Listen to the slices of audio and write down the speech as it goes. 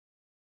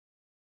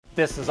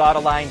This is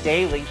Autoline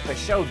Daily, the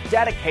show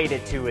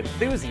dedicated to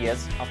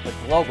enthusiasts of the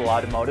global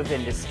automotive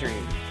industry.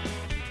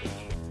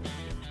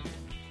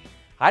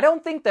 I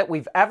don't think that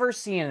we've ever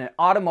seen an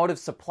automotive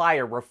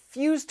supplier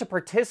refuse to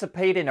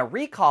participate in a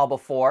recall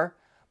before,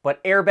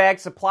 but Airbag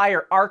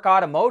supplier ARC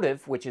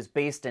Automotive, which is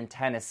based in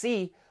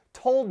Tennessee,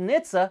 told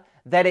NHTSA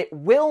that it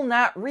will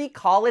not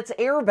recall its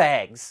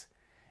airbags.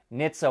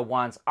 NHTSA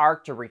wants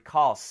ARC to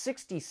recall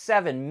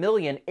 67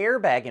 million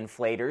airbag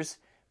inflators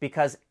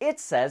because it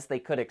says they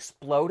could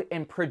explode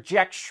and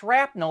project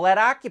shrapnel at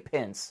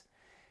occupants.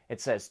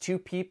 It says 2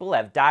 people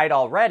have died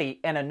already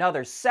and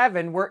another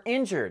 7 were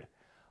injured.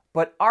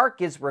 But ARC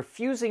is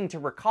refusing to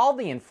recall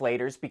the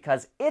inflators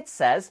because it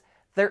says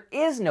there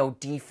is no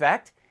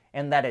defect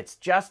and that it's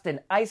just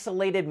an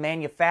isolated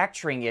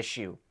manufacturing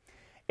issue.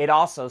 It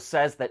also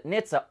says that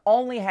NHTSA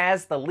only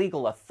has the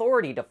legal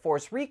authority to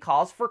force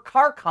recalls for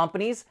car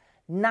companies,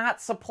 not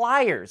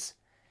suppliers.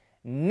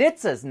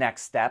 NHTSA's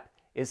next step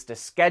is to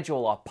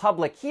schedule a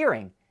public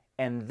hearing,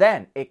 and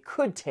then it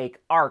could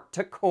take ARC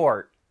to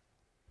court.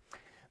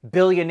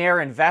 Billionaire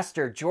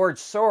investor George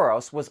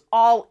Soros was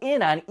all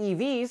in on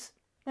EVs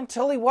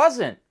until he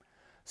wasn't.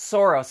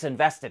 Soros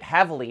invested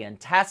heavily in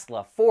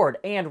Tesla, Ford,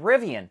 and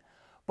Rivian,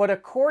 but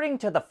according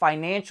to the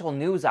financial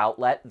news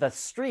outlet The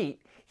Street,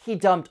 he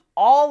dumped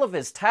all of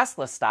his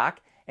Tesla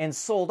stock and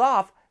sold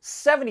off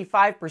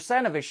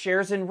 75% of his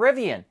shares in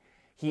Rivian.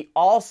 He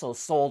also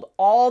sold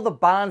all the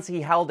bonds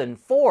he held in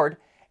Ford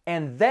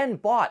and then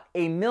bought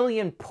 1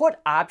 million put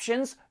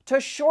options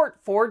to short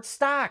Ford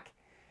stock.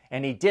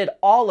 And he did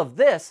all of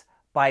this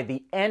by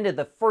the end of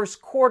the first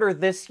quarter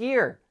this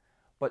year.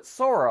 But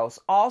Soros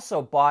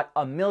also bought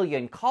 1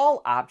 million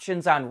call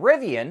options on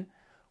Rivian,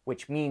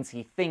 which means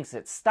he thinks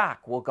its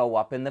stock will go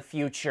up in the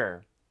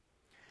future.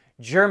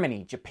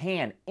 Germany,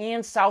 Japan,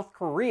 and South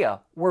Korea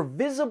were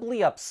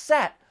visibly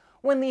upset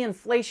when the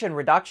Inflation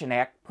Reduction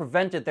Act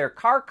prevented their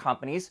car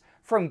companies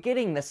from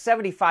getting the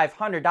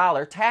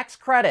 $7,500 tax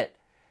credit.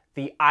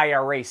 The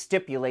IRA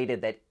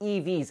stipulated that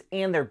EVs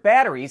and their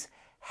batteries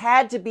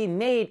had to be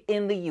made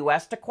in the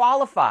U.S. to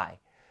qualify.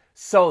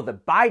 So the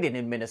Biden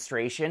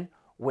administration,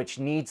 which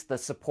needs the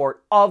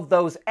support of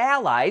those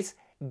allies,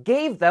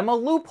 gave them a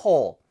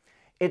loophole.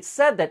 It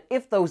said that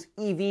if those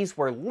EVs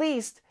were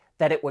leased,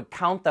 that it would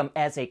count them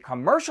as a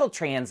commercial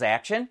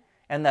transaction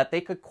and that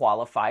they could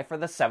qualify for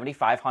the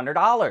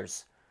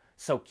 $7,500.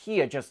 So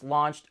Kia just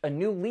launched a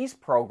new lease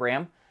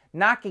program,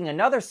 knocking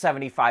another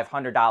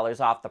 $7,500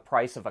 off the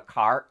price of a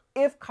car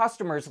if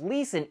customers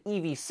lease an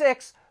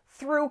EV6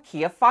 through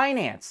Kia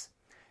Finance.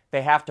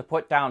 They have to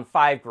put down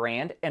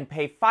 $5,000 and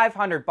pay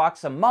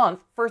 $500 a month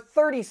for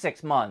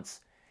 36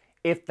 months.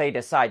 If they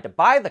decide to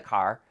buy the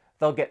car,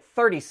 they'll get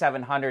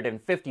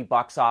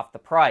 $3,750 off the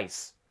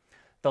price.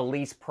 The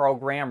lease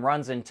program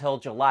runs until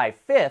July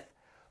 5th,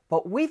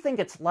 but we think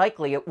it's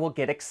likely it will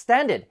get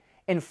extended.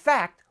 In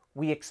fact,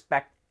 we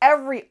expect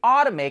every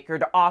automaker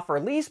to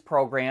offer lease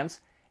programs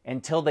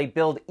until they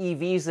build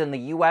EVs in the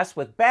U.S.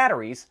 with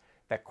batteries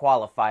that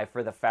qualify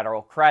for the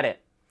federal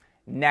credit.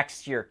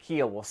 Next year,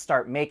 Kia will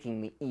start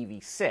making the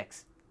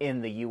EV6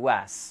 in the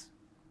U.S.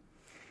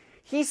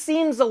 He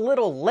seems a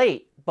little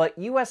late, but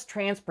U.S.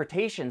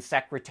 Transportation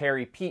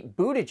Secretary Pete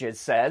Buttigieg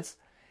says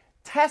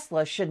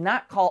Tesla should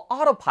not call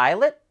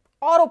Autopilot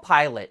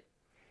Autopilot.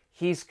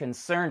 He's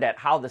concerned at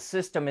how the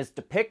system is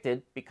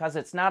depicted because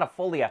it's not a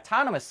fully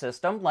autonomous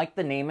system like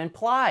the name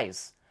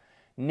implies.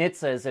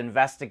 NHTSA is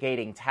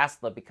investigating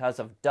Tesla because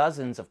of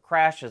dozens of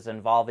crashes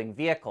involving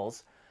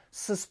vehicles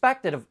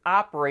suspected of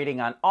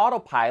operating on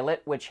autopilot,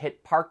 which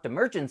hit parked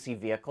emergency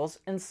vehicles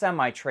and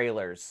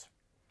semi-trailers.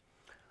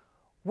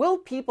 Will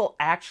people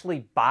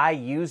actually buy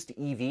used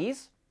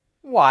EVs?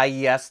 Why,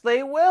 yes,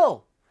 they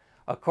will.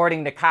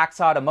 According to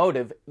Cox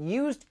Automotive,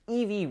 used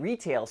EV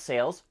retail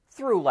sales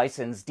through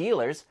licensed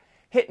dealers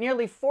hit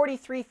nearly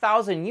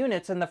 43,000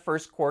 units in the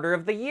first quarter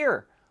of the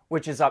year,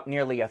 which is up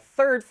nearly a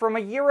third from a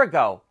year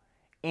ago.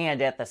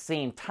 And at the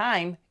same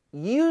time,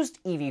 used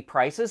EV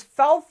prices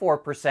fell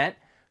 4%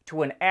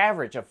 to an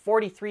average of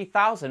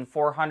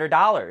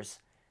 $43,400.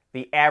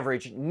 The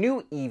average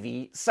new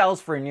EV sells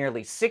for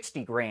nearly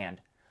 $60,000.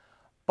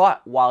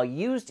 But while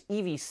used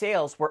EV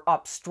sales were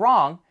up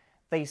strong,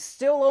 they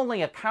still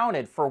only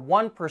accounted for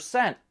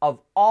 1%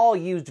 of all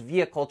used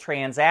vehicle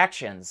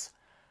transactions.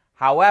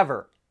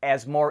 However,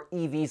 as more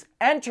EVs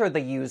enter the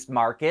used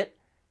market,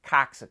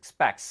 Cox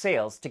expects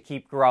sales to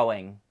keep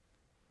growing.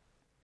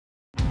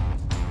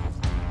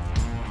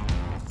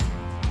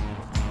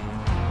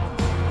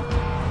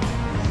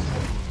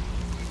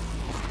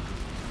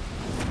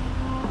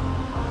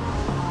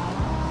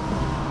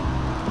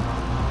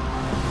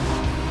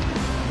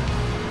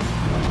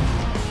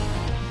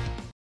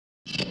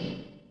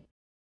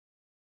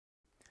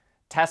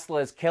 Tesla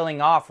is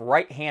killing off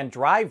right-hand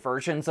drive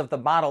versions of the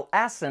Model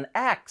S and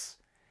X.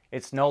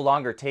 It's no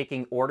longer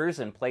taking orders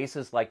in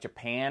places like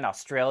Japan,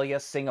 Australia,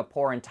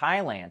 Singapore, and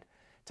Thailand.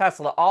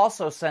 Tesla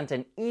also sent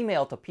an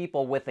email to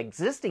people with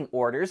existing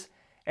orders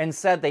and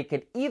said they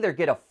could either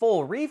get a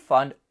full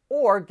refund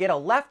or get a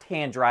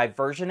left-hand drive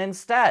version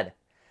instead.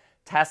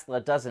 Tesla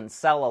doesn't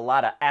sell a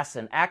lot of S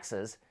and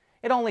X's.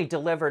 It only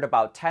delivered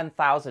about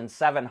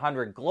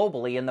 10,700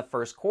 globally in the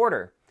first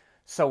quarter.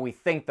 So we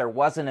think there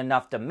wasn't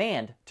enough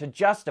demand to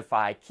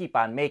justify keep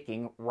on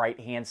making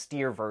right-hand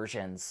steer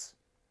versions.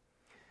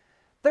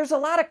 There's a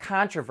lot of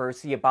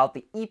controversy about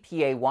the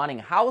EPA wanting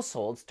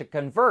households to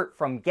convert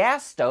from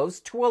gas stoves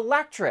to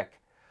electric.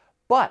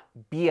 But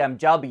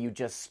BMW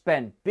just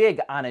spent big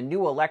on a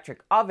new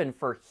electric oven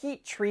for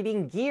heat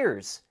treating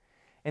gears.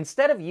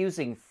 Instead of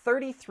using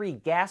 33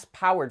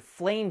 gas-powered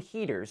flame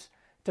heaters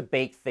to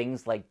bake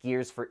things like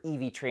gears for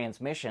EV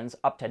transmissions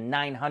up to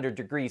 900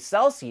 degrees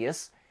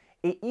Celsius,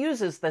 it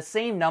uses the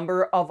same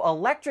number of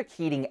electric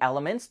heating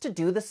elements to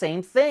do the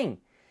same thing.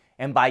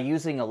 And by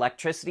using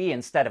electricity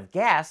instead of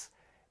gas,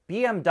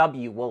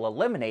 BMW will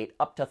eliminate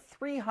up to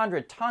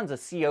 300 tons of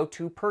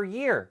CO2 per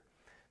year.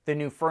 The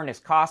new furnace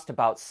cost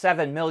about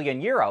 7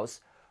 million euros,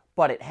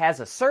 but it has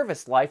a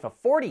service life of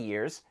 40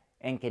 years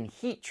and can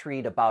heat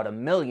treat about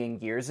 1 million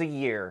gears a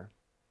year.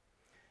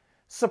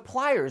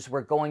 Suppliers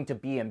were going to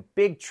be in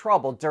big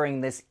trouble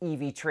during this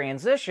EV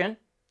transition,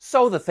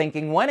 so the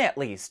thinking went at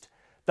least.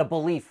 The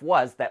belief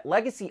was that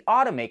legacy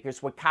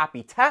automakers would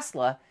copy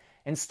Tesla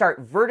and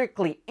start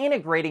vertically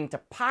integrating to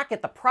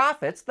pocket the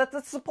profits that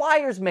the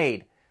suppliers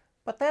made.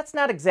 But that's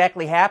not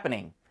exactly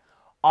happening.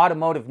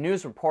 Automotive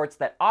News reports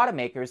that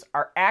automakers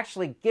are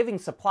actually giving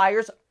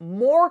suppliers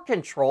more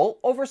control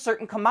over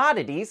certain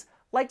commodities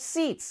like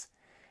seats.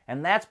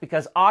 And that's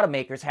because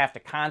automakers have to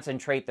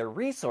concentrate their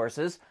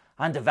resources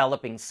on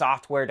developing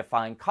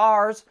software-defined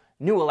cars,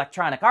 new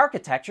electronic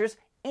architectures,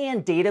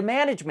 and data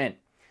management.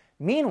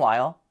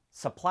 Meanwhile,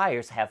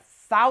 suppliers have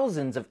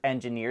thousands of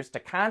engineers to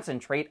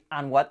concentrate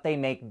on what they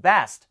make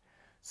best.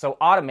 So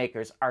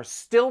automakers are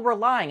still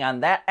relying on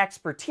that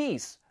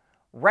expertise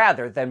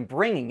rather than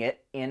bringing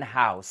it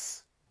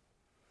in-house.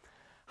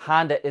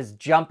 Honda is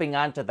jumping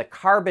onto the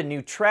carbon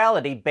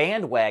neutrality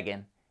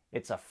bandwagon.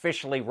 It's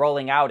officially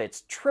rolling out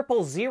its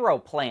 000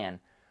 plan,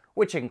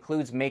 which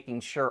includes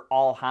making sure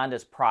all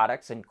Honda's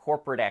products and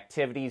corporate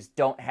activities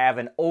don't have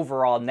an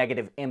overall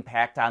negative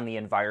impact on the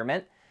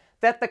environment,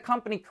 that the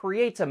company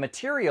creates a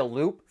material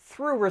loop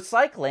through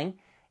recycling,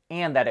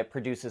 and that it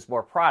produces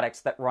more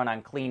products that run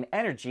on clean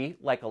energy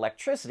like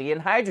electricity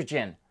and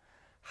hydrogen.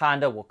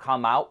 Honda will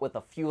come out with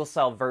a fuel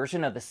cell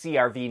version of the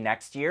CR-V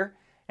next year,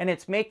 and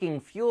it's making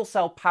fuel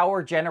cell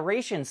power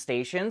generation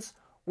stations,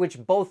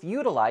 which both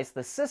utilize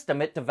the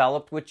system it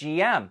developed with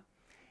GM.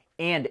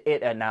 And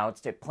it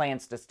announced it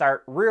plans to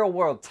start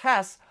real-world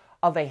tests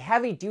of a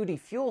heavy-duty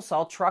fuel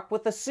cell truck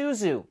with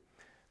Isuzu.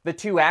 The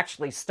two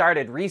actually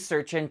started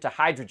research into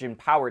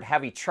hydrogen-powered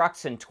heavy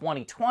trucks in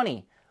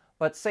 2020,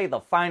 but say they'll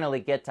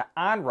finally get to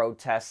on-road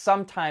tests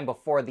sometime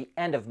before the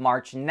end of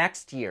March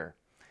next year.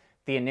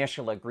 The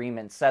initial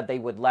agreement said they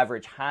would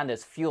leverage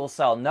Honda's fuel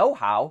cell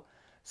know-how,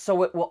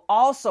 so it will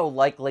also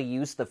likely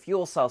use the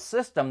fuel cell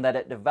system that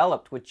it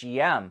developed with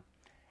GM.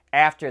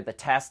 After the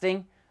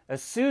testing,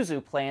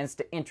 Isuzu plans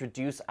to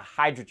introduce a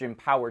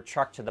hydrogen-powered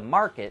truck to the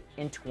market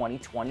in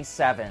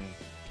 2027.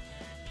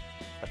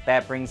 But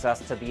that brings us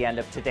to the end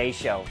of today's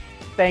show.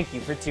 Thank you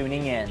for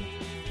tuning in.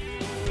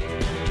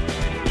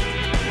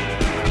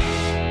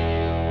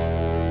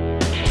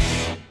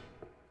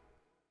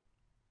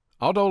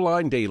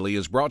 AutoLine Daily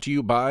is brought to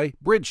you by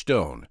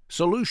Bridgestone,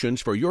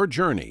 solutions for your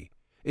journey.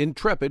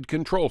 Intrepid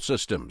Control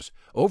Systems,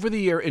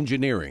 over-the-air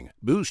engineering,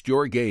 boost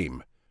your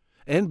game.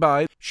 And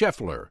by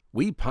Schaeffler,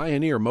 we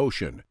pioneer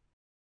motion.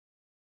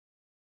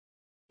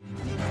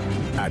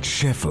 At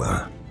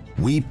Schaeffler,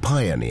 we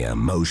pioneer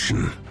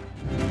motion.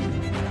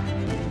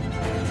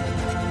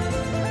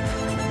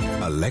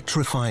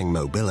 Electrifying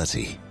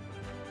mobility,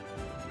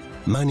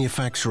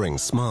 manufacturing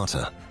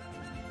smarter,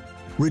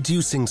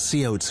 reducing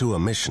CO2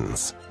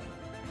 emissions,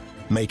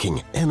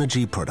 making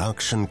energy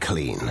production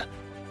clean.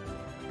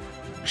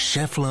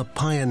 Schaeffler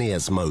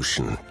pioneers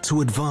motion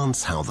to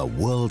advance how the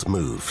world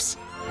moves.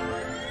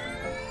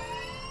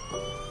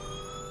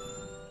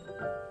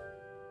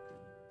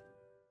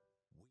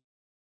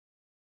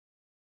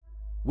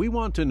 We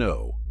want to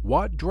know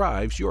what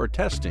drives your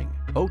testing.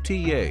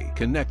 OTA,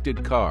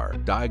 connected car,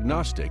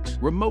 diagnostics,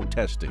 remote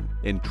testing.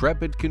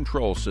 Intrepid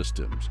Control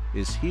Systems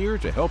is here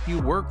to help you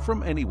work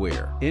from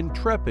anywhere.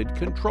 Intrepid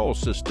Control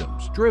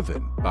Systems,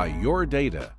 driven by your data.